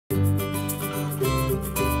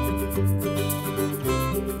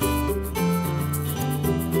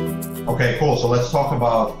Okay, cool. So let's talk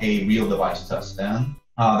about a real device test then.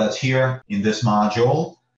 That's here in this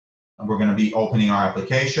module. We're going to be opening our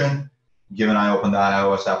application. Given I open the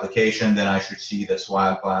iOS application, then I should see the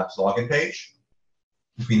Swag Labs login page.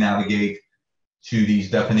 If we navigate to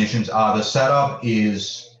these definitions, the setup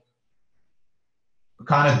is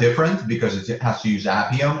kind of different because it has to use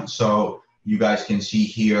Appium. So you guys can see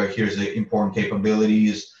here, here's the important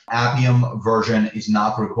capabilities. Appium version is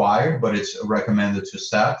not required, but it's recommended to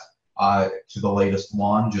set to the latest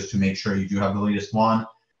one, just to make sure you do have the latest one.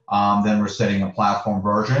 Then we're setting a platform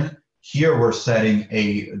version. Here we're setting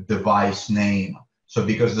a device name. So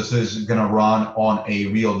because this is going to run on a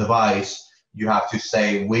real device, you have to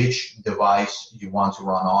say which device you want to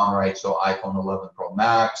run on, right? So iPhone 11 Pro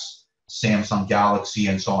Max, Samsung Galaxy,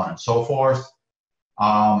 and so on and so forth.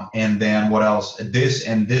 And then what else?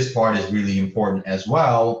 This part is really important as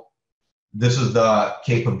well. This is the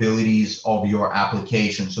capabilities of your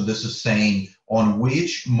application. So this is saying on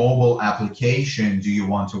which mobile application do you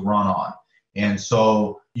want to run on. And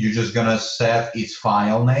so you're just going to set its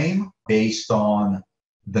file name based on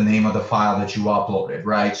the name of the file that you uploaded,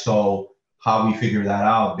 right? So how we figure that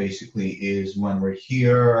out basically is when we're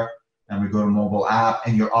here and we go to mobile app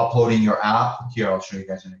and you're uploading your app. Here, I'll show you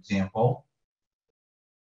guys an example.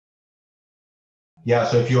 Yeah,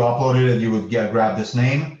 so if you uploaded it, you would grab this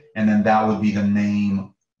name, and then that would be the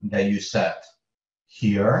name that you set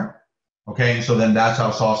here. Okay, so then that's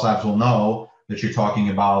how Sauce Labs will know that you're talking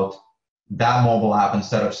about that mobile app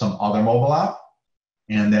instead of some other mobile app.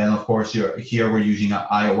 And then, of course, here we're using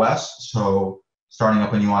iOS, so starting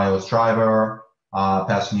up a new iOS driver,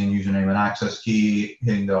 passing in username and access key,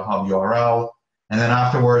 hitting the hub URL, and then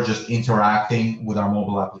afterwards just interacting with our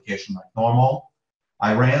mobile application like normal.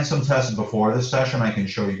 I ran some tests before this session. I can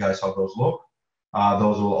show you guys how those look.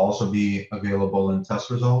 Those will also be available in test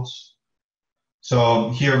results. So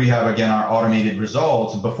here we have, again, our automated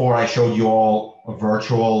results. Before I showed you all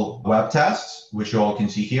virtual web tests, which you all can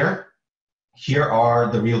see here. Here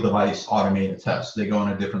are the real device automated tests. They go in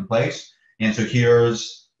a different place. And so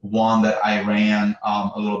here's one that I ran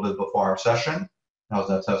a little bit before our session. That was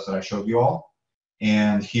that test that I showed you all.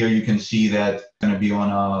 And here you can see that it's going to be on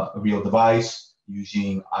a real device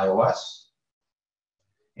using iOS.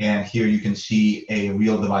 And here you can see a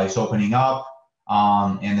real device opening up.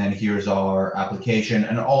 And then here's our application.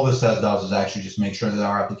 And all this test does is actually just make sure that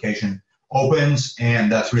our application opens,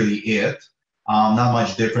 and that's really it. Not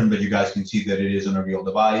much different, but you guys can see that it is on a real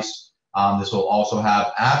device. This will also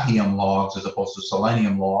have Appium logs as opposed to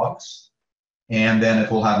Selenium logs. And then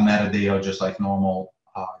it will have metadata just like normal,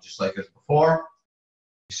 just like as before.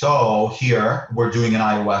 So here we're doing an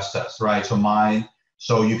iOS test, right?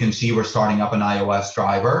 So you can see we're starting up an iOS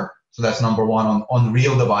driver. So that's number one. On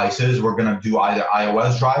real devices, we're going to do either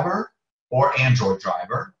iOS driver or Android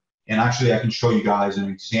driver. And actually, I can show you guys an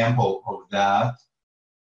example of that.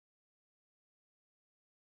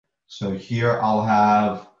 So here I'll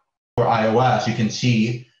have, for iOS, you can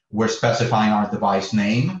see we're specifying our device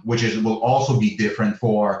name, which will also be different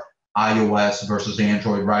for iOS versus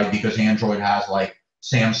Android, right? Because Android has like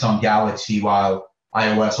Samsung Galaxy, while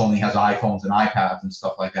iOS only has iPhones and iPads and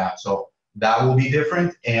stuff like that. So that will be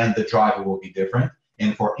different, and the driver will be different.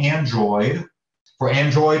 And for Android,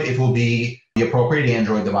 it will be the appropriate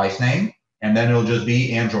Android device name, and then it'll just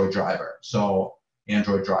be Android driver. So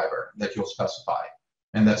Android driver that you'll specify.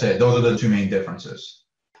 And that's it. Those are the two main differences.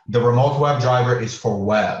 The remote web driver is for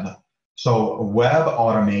web. So web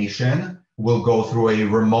automation will go through a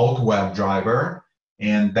remote web driver,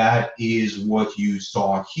 and that is what you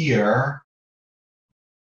saw here.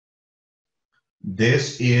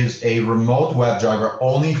 This is a remote web driver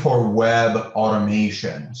only for web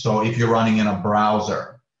automation. So if you're running in a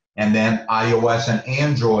browser, and then iOS and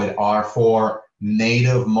Android are for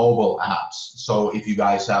native mobile apps. So if you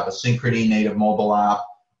guys have a Synchrony native mobile app,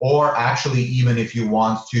 or actually even if you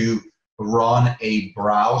want to run a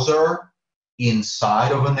browser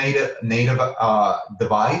inside of a native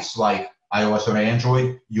device like iOS or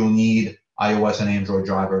Android, you'll need iOS and Android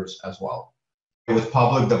drivers as well. With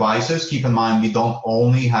public devices, keep in mind we don't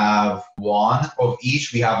only have one of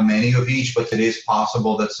each, we have many of each, but it is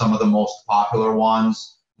possible that some of the most popular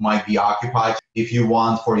ones might be occupied. If you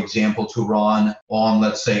want, for example, to run on,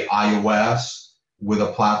 let's say, iOS with a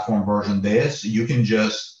platform version you can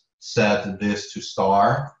just set this to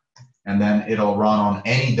star, and then it'll run on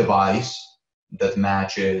any device that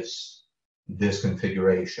matches this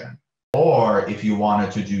configuration. Or if you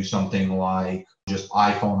wanted to do something like just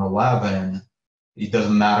iPhone 11, it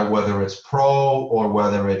doesn't matter whether it's Pro or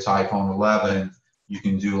whether it's iPhone 11, you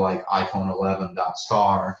can do like iPhone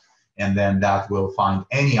 11.star, and then that will find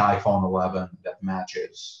any iPhone 11 that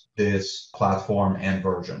matches this platform and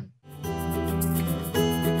version.